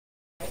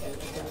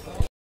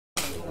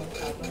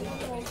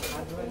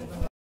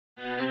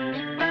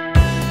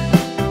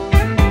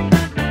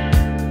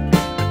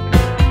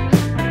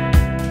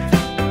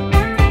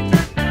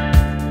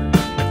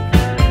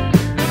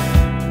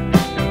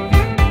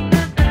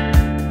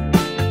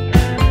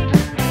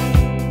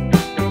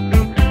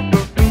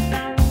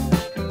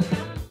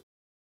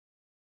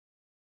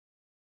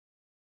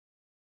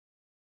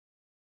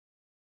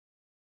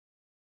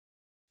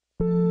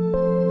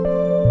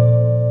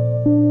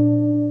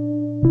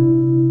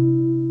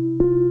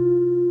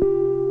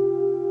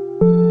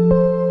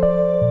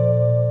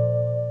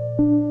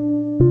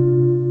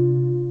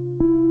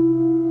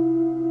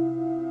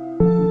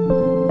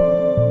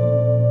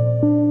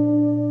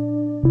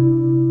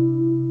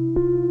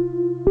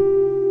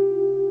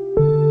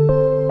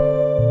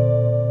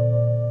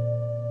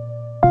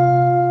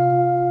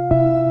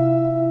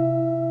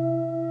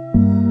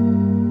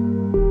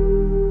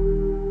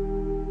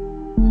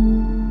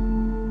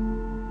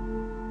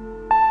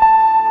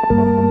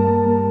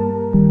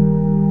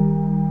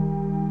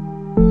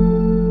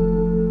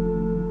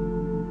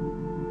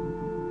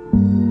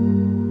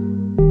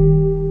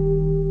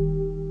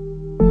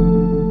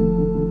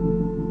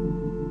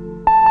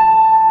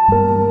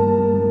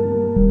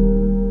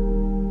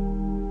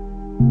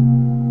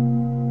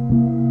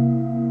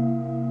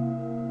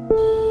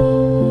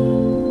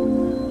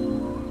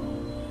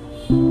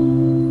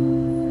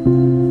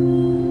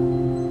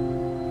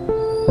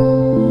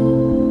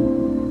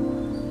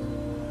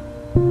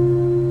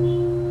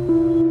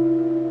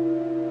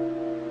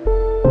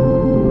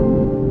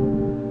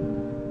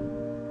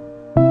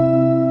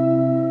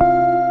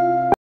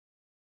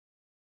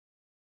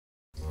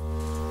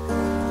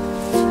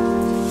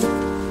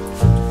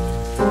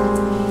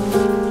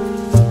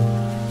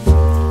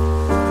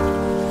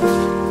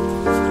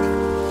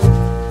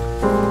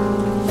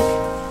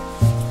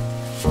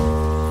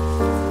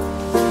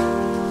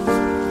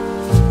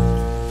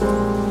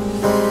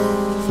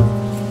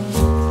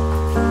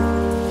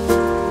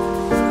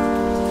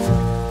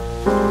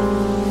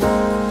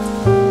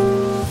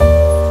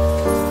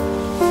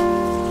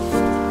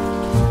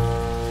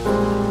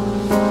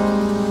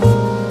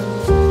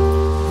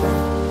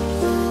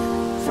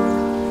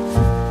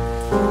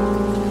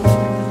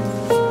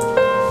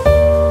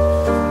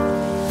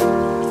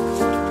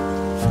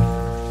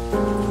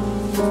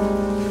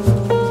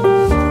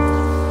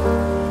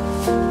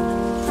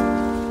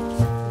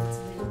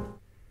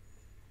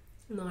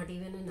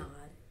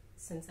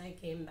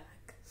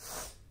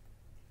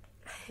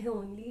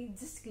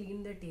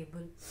cleaned the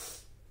table.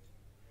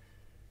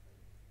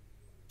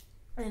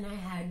 And I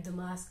had the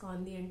mask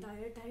on the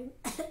entire time.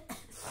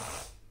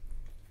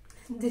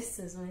 This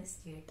is my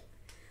state.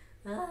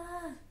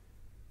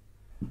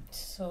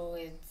 So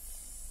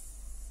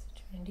it's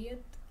 20th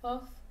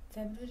of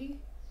February.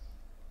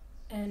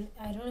 And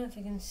I don't know if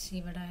you can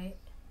see, but I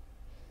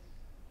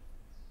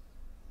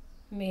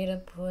made a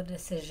poor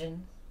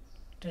decision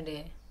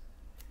today.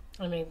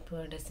 I make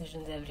poor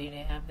decisions every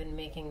day. I've been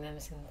making them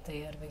since the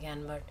year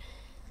began, but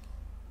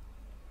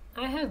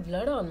I have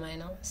blood on my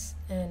nose,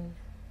 and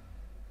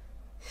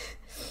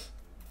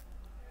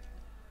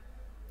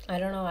I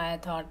don't know why I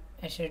thought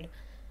I should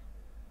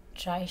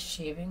try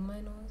shaving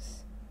my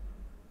nose.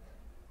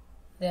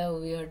 There are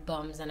weird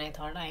bumps, and I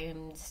thought I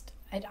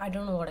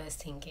don't know what I was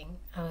thinking.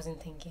 I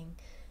wasn't thinking.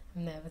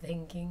 I'm never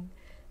thinking.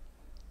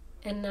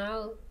 And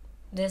now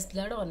there's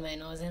blood on my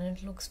nose and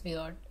it looks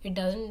weird. It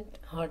doesn't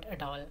hurt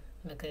at all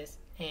because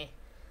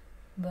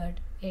but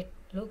it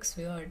looks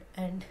weird,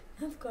 and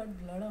I've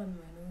got blood on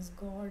my nose.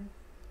 God.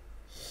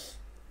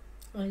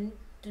 And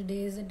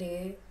today is a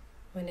day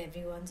when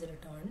everyone's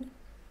returned.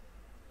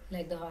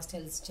 Like the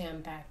hostel is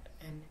jam-packed,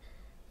 and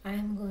I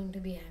am going to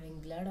be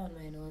having blood on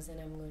my nose, and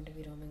I'm going to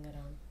be roaming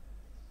around.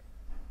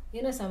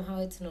 You know, somehow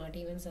it's not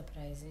even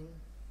surprising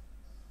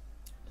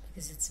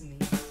because it's me.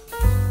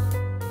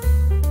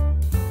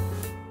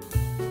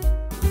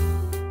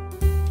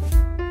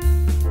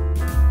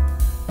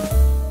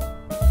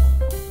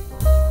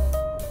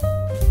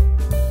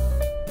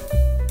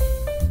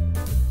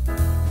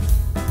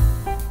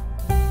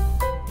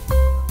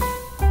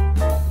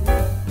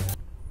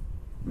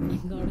 I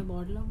got a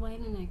bottle of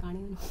wine and I can't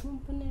even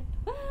open it.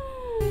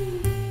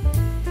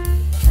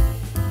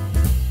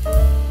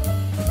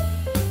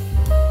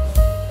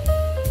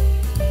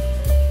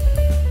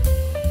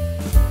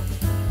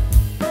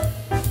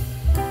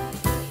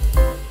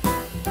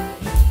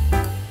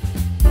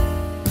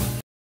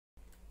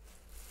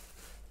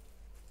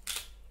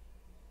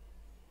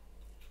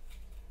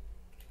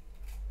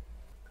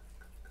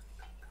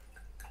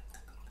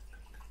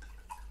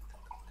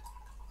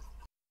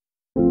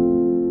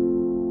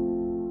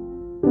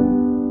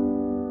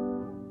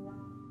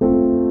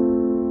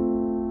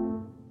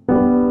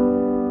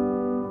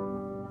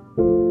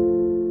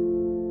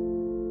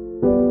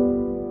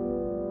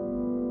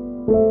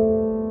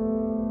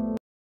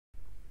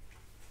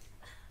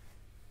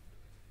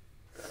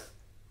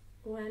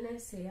 When I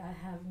say I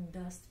have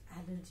dust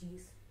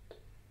allergies,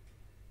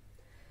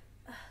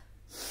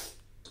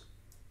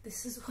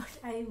 this is what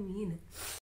I mean.